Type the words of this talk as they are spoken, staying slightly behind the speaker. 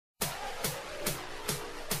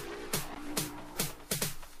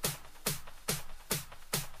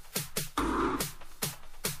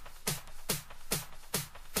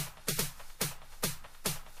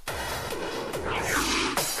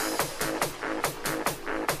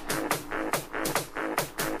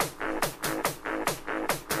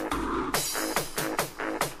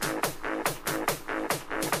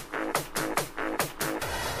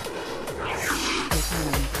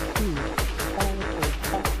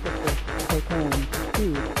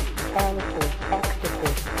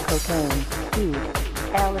cocaine, speed,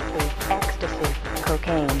 LSD, ecstasy,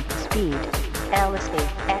 cocaine, speed, LSD,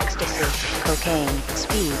 ecstasy, cocaine,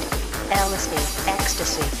 speed, LSD,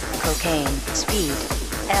 ecstasy, cocaine, speed,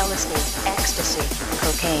 LSD, ecstasy,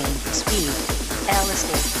 cocaine, speed,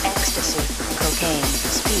 LSD, ecstasy, cocaine,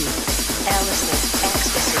 speed, LSD,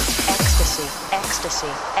 ecstasy, ecstasy, ecstasy,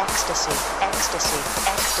 ecstasy, ecstasy,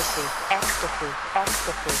 ecstasy, ecstasy, ecstasy,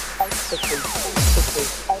 ecstasy, ecstasy,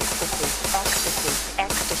 ecstasy,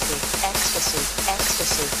 ecstasy, ecstasy,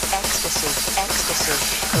 ecstasy, ecstasy, ecstasy, ecstasy,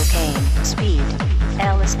 cocaine, speed,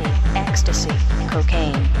 LSD, ecstasy,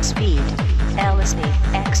 cocaine, speed, LSD,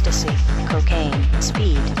 ecstasy, cocaine,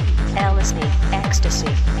 speed, LSD, ecstasy,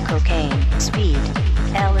 cocaine, speed,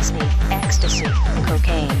 LSD, ecstasy,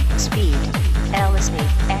 cocaine, speed, LSD,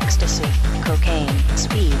 ecstasy, cocaine,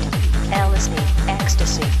 speed, LSD,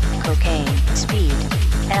 ecstasy, cocaine, speed,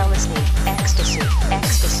 LSD, ecstasy,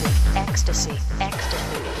 ecstasy, ecstasy,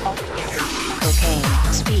 ecstasy, ecstasy,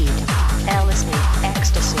 cocaine, speed, LSD,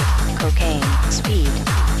 ecstasy, cocaine, speed,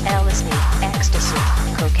 LSD, ecstasy,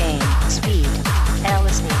 cocaine, speed,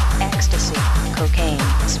 LSD, ecstasy, cocaine,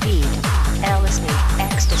 speed, LSD,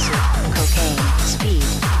 ecstasy, cocaine, speed,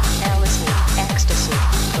 LSD, ecstasy,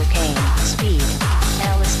 cocaine, speed,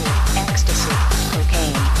 LSD, ecstasy,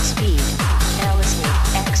 cocaine, speed, LSD,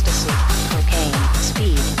 ecstasy, cocaine,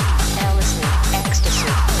 speed, LSD,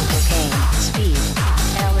 ecstasy, cocaine, speed,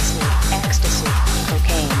 LSD, ecstasy,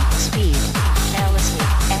 cocaine, speed, LSD,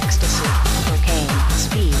 ecstasy, cocaine,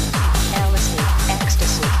 speed, LSD,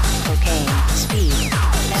 ecstasy, cocaine, speed,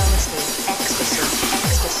 LSD, ecstasy,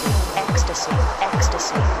 ecstasy, ecstasy, ecstasy,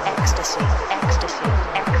 ecstasy, ecstasy, ecstasy,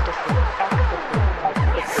 ecstasy.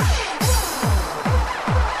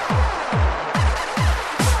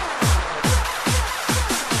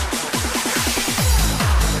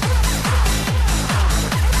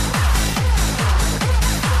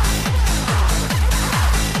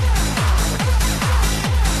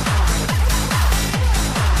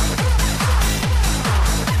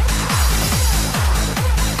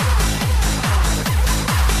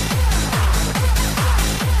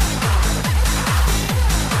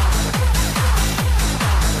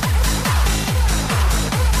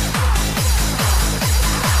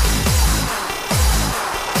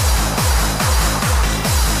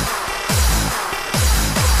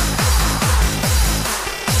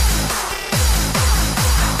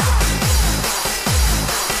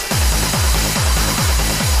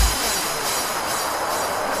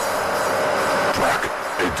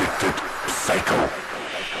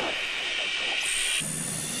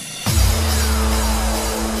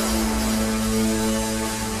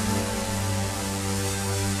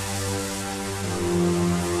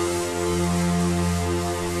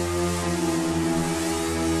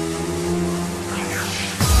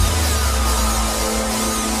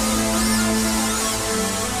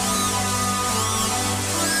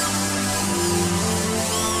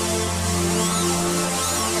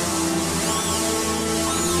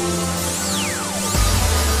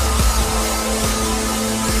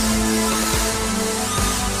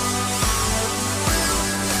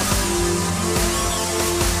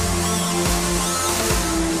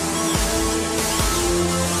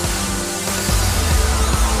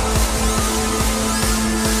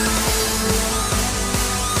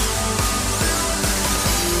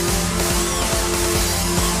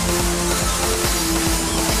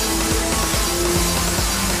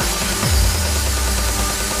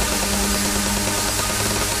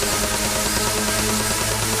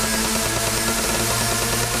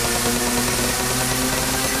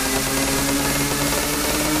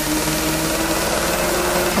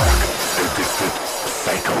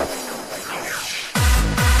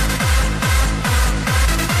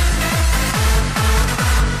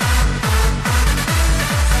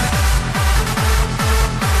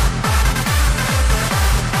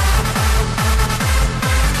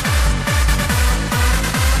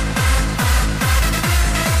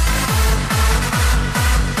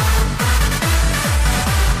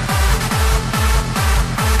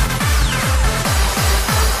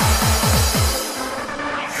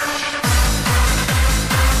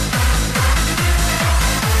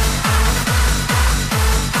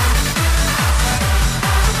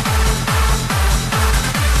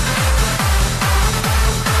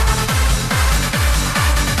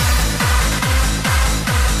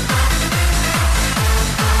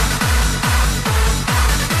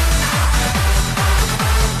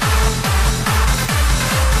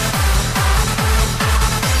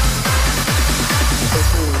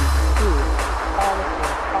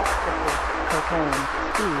 cocaine,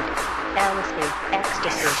 speed, LSD,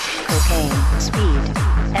 ecstasy, cocaine,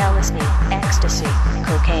 speed, LSD, ecstasy,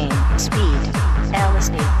 cocaine, speed,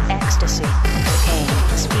 LSD, ecstasy,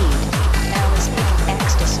 cocaine, speed, LSD,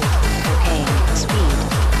 ecstasy, cocaine, speed,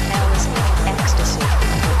 LSD, ecstasy,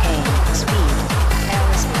 cocaine, speed,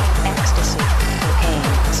 LSD, ecstasy,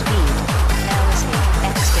 cocaine, speed, LSD,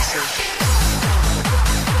 ecstasy.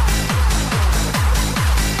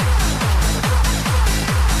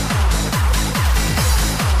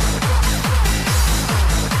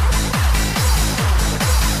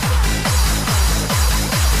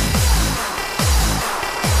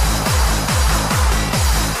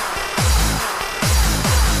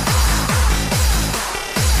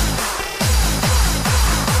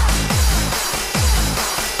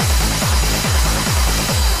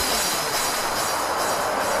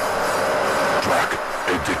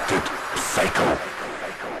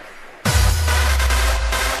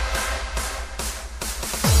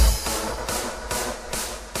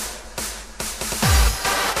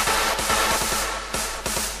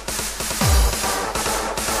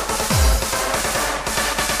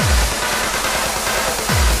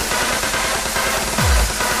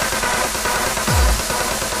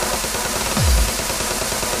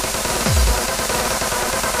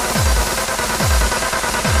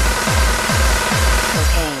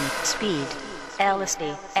 Speed,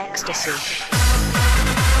 LSD, ecstasy.